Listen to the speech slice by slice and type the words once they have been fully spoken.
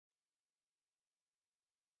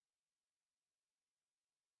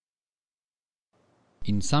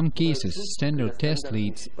In some cases, standard test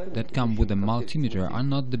leads that come with a multimeter are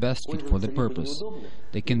not the best fit for the purpose.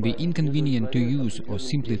 They can be inconvenient to use or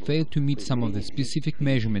simply fail to meet some of the specific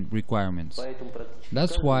measurement requirements.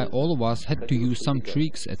 That's why all of us had to use some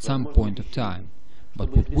tricks at some point of time. But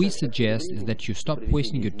what we suggest is that you stop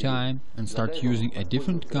wasting your time and start using a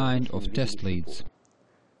different kind of test leads.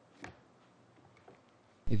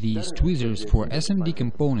 These tweezers for SMD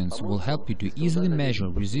components will help you to easily measure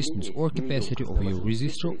resistance or capacity of your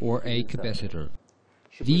resistor or a capacitor.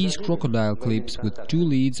 These crocodile clips with two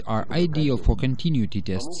leads are ideal for continuity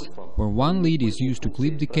tests, where one lead is used to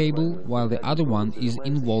clip the cable while the other one is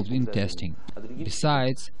involved in testing.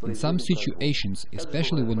 Besides, in some situations,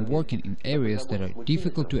 especially when working in areas that are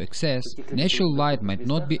difficult to access, natural light might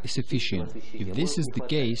not be sufficient. If this is the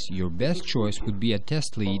case, your best choice would be a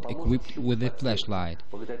test lead equipped with a flashlight,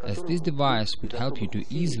 as this device would help you to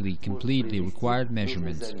easily complete the required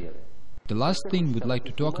measurements. The last thing we'd like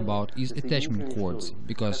to talk about is attachment cords,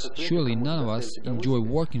 because surely none of us enjoy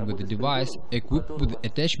working with a device equipped with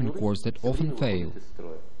attachment cords that often fail.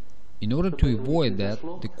 In order to avoid that,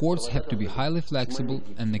 the cords have to be highly flexible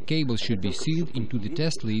and the cable should be sealed into the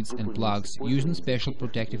test leads and plugs using special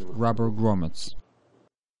protective rubber grommets.